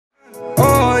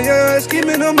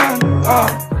been a man.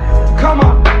 Come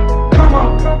on, come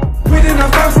on. We didn't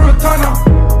have time for a ton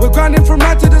up. We're grinding from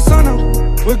night to the sun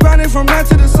up. We're grinding from night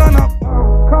to the sun up.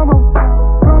 Come on,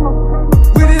 come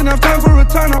on. We didn't have time for a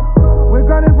ton up. We're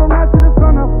grinding from night to the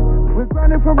sun up. We're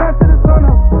grinding from night to the sun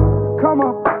up. Come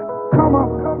on, come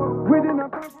on. We didn't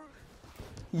have time for.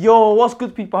 Yo, what's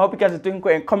good, people? I hope you guys are doing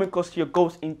great and coming close to your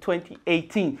goals in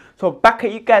 2018. So back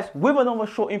at you guys with another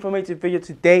short informative video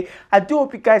today. I do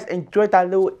hope you guys enjoyed that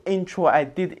little intro I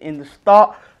did in the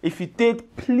start. If you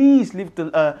did, please leave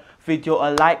the video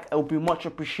a like. It will be much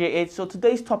appreciated. So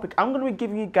today's topic, I'm going to be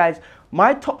giving you guys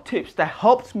my top tips that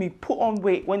helped me put on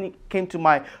weight when it came to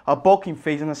my bulking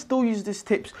phase, and I still use these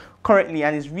tips currently,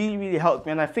 and it's really helped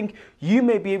me, and I think you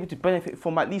may be able to benefit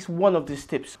from at least one of these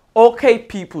tips. Okay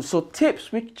people, so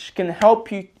tips which can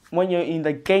help you when you're in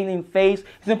the gaining phase.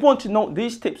 It's important to note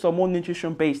these tips are more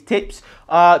nutrition based tips.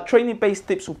 Training based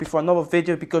tips will be for another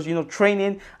video, because you know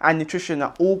training and nutrition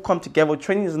are all come together.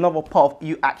 Training is another part of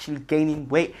you actually gaining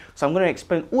weight, so I'm going to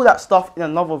explain all that stuff in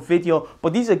another video,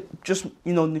 but these are just,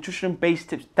 you know, nutrition based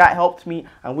tips that helped me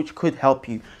and which could help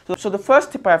you. So the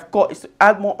first tip I've got is to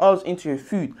add more oils into your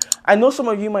food. I know some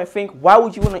of you might think, why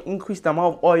would you want to increase the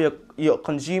amount of oil you're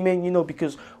consuming? You know,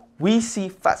 because we see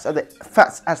fats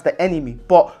as the enemy,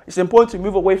 but it's important to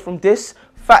move away from this.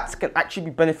 Fats can actually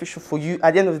be beneficial for you.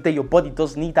 At the end of the day, your body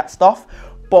does need that stuff.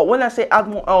 But when I say add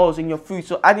more oils in your food,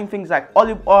 so adding things like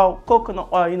olive oil, coconut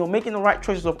oil, you know, making the right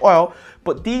choices of oil,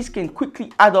 but these can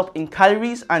quickly add up in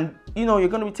calories, and you know, you're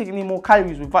going to be taking in more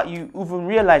calories without you even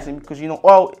realizing, because you know,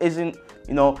 oil isn't,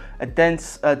 you know, a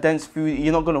dense food.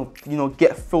 You're not going to, you know,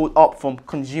 get filled up from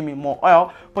consuming more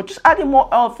oil. But just adding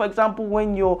more oil, for example,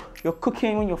 when you're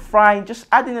cooking, when you're frying, just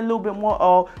adding a little bit more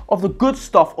oil of the good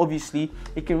stuff, obviously,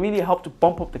 it can really help to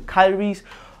bump up the calories.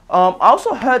 I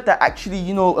also heard that actually,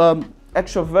 you know,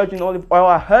 extra virgin olive oil,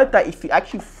 I heard that if you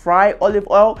actually fry olive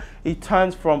oil, it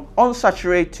turns from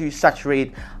unsaturated to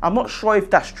saturated. I'm not sure if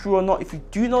that's true or not. If you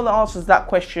do know the answers to that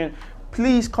question,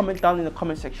 please comment down in the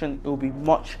comment section. It will be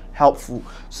much helpful.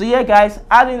 So yeah guys,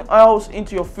 adding oils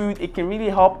into your food, it can really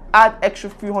help add extra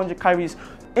few hundred calories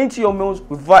into your meals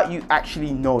without you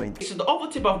actually knowing. So the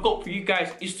other tip I've got for you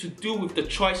guys is to do with the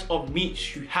choice of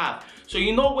meats you have. So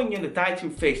you know, when you're in the dieting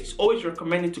phase, it's always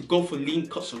recommended to go for lean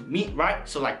cuts of meat, right?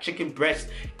 So like chicken breast,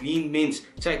 lean mince,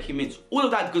 turkey mince, all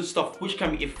of that good stuff which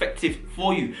can be effective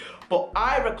for you. But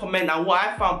I recommend, and what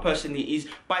I found personally, is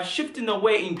by shifting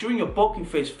away during your bulking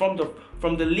phase from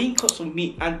the lean cuts of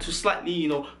meat and to slightly, you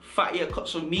know, fattier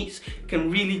cuts of meats, can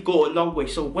really go a long way.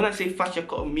 So when I say fattier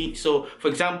cut of meat, so for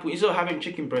example, instead of having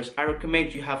chicken breast, I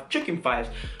recommend you have chicken thighs.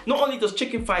 Not only does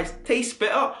chicken thighs taste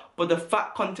better, but the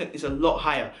fat content is a lot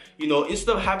higher. You know,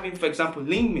 instead of having, for example,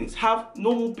 lean mince, have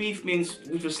normal beef mince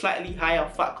with a slightly higher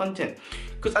fat content.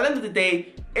 Because at the end of the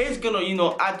day, it's gonna, you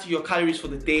know, add to your calories for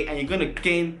the day, and you're gonna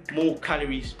gain more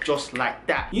calories just like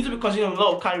that. You need to be consuming a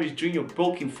lot of calories during your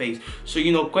bulking phase. So,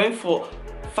 you know, going for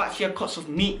fattier cuts of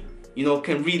meat, you know,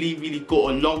 can really go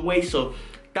a long way. So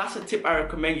that's a tip I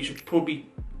recommend you should probably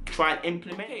try and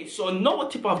implement. Okay, so another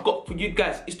tip I've got for you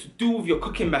guys is to do with your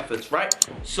cooking methods, right?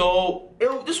 So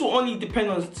this will only depend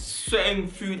on certain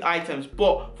food items,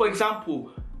 but for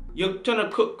example, you're trying to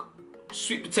cook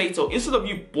sweet potato. Instead of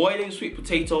you boiling sweet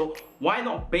potato, why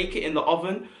not bake it in the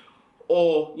oven,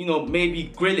 or you know,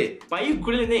 maybe grill it? By you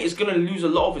grilling it, it's gonna lose a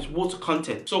lot of its water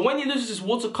content. So when you lose this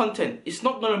water content, it's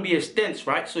not gonna be as dense,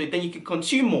 right? So then you can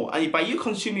consume more, and by you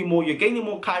consuming more, you're gaining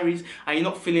more calories and you're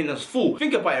not feeling as full.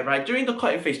 Think about it, right? During the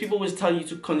cutting phase, people always tell you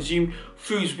to consume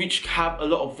foods which have a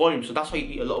lot of volume. So that's why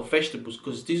you eat a lot of vegetables,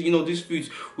 because these, you know, these foods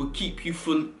will keep you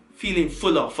feeling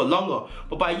fuller for longer.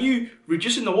 But by you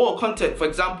reducing the water content, for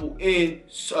example, in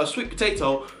sweet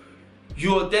potato,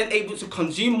 you're then able to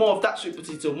consume more of that sweet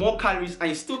potato, more calories, and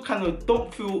you still kind of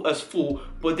don't feel as full,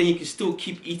 but then you can still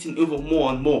keep eating even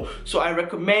more and more. So I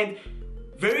recommend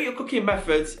vary your cooking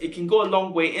methods. It can go a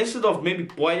long way. Instead of maybe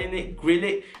boiling it, grill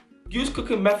it, use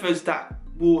cooking methods that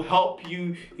will help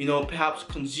you, you know, perhaps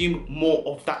consume more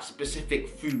of that specific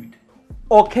food.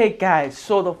 Okay guys,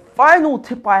 so the final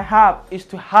tip I have is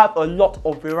to have a lot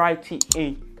of variety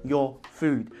in your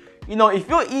food. You know, if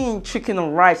you're eating chicken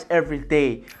and rice every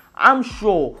day, I'm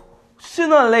sure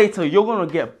sooner or later you're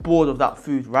gonna get bored of that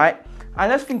food, right?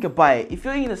 And let's think about it. If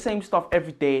you're eating the same stuff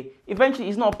every day, eventually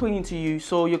it's not appealing to you,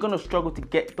 so you're gonna struggle to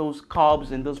get those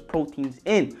carbs and those proteins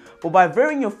in. But by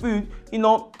varying your food, you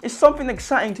know, it's something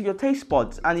exciting to your taste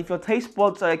buds. And if your taste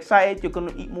buds are excited, you're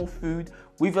gonna eat more food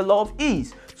with a lot of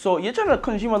ease. So you're trying to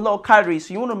consume a lot of calories,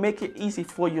 so you want to make it easy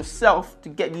for yourself to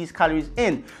get these calories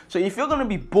in. So if you're going to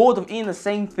be bored of eating the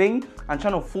same thing and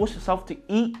trying to force yourself to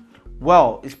eat,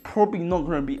 well, it's probably not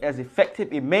going to be as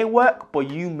effective. It may work, but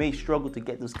you may struggle to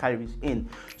get those calories in.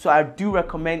 So I do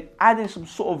recommend adding some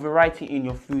sort of variety in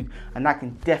your food, and that can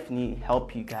definitely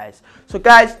help you guys. So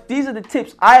guys, these are the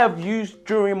tips I have used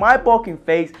during my bulking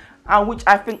phase, and which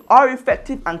I think are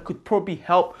effective and could probably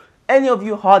help any of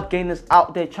you hard gainers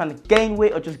out there trying to gain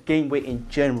weight or just gain weight in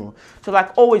general. So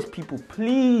like always, people,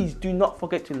 please do not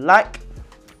forget to like,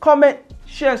 comment,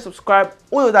 share and subscribe,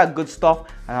 all of that good stuff,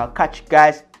 and I'll catch you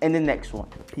guys in the next one.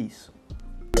 Peace.